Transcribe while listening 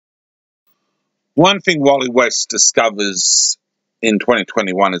One thing Wally West discovers in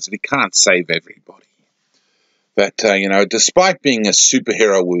 2021 is that he can't save everybody. That, despite being a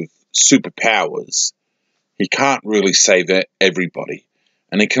superhero with superpowers, he can't really save everybody.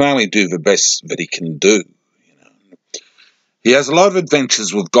 And he can only do the best that he can do. He has a lot of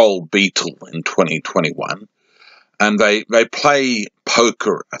adventures with Gold Beetle in 2021, and they play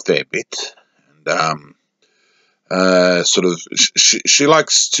poker a fair bit. And she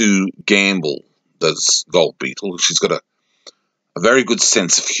likes to gamble, does Gold Beetle. She's got a very good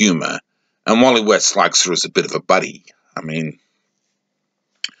sense of humour, and Wally West likes her as a bit of a buddy. I mean,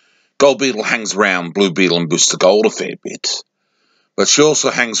 Gold Beetle hangs around Blue Beetle and Booster Gold a fair bit, but she also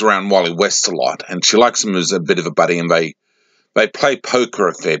hangs around Wally West a lot, and she likes him as a bit of a buddy, and they play poker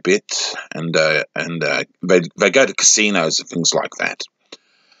a fair bit, and they go to casinos and things like that.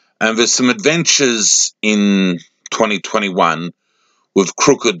 And there's some adventures in 2021 with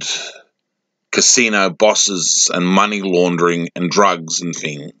crooked casino bosses and money laundering and drugs and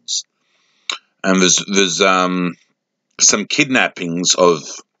things. And there's some kidnappings of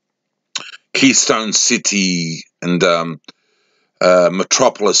Keystone City and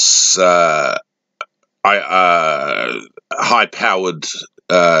Metropolis high-powered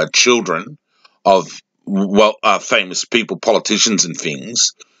children of famous people, politicians and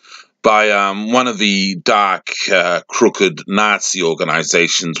things, by one of the dark, crooked Nazi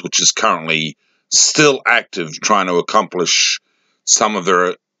organizations, which is currently still active, trying to accomplish some of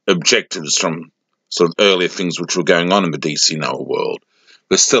their objectives from sort of earlier things which were going on in the DC Noah world.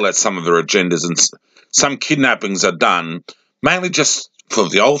 They're still at some of their agendas, and some kidnappings are done, mainly just for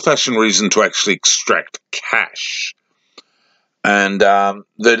the old-fashioned reason to actually extract cash. And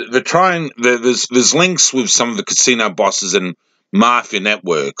they're trying. There's links with some of the casino bosses and mafia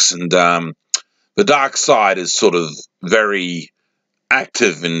networks, and the dark side is sort of very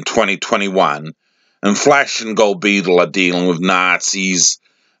active in 2021. And Flash and Gold Beetle are dealing with Nazis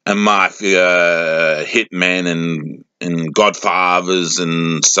and mafia hitmen and godfathers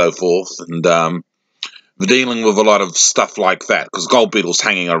and so forth, and they're dealing with a lot of stuff like that because Gold Beetle's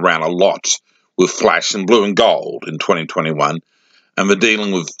hanging around a lot with Flash and Blue and Gold in 2021, and they're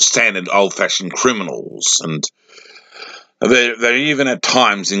dealing with standard old-fashioned criminals, and they're even at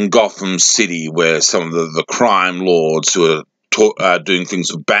times in Gotham City where some of the crime lords who are doing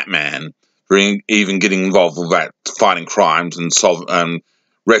things with Batman are even getting involved with that, fighting crimes and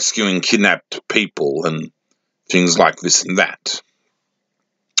rescuing kidnapped people and things like this and that.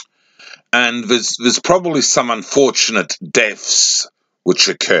 And there's probably some unfortunate deaths which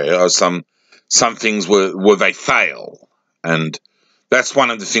occur, or some things where they fail, and that's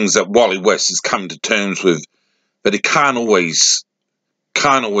one of the things that Wally West has come to terms with, that he can't always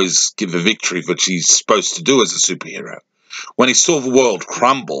give a victory which he's supposed to do as a superhero. When he saw the world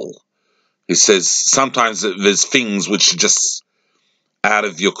crumble, he says sometimes there's things which are just out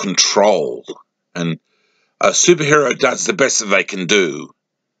of your control, and a superhero does the best that they can do,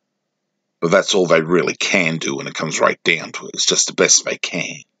 but that's all they really can do when it comes right down to it. It's just the best they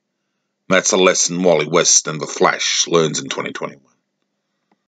can. That's a lesson Wally West and the Flash learns in 2021.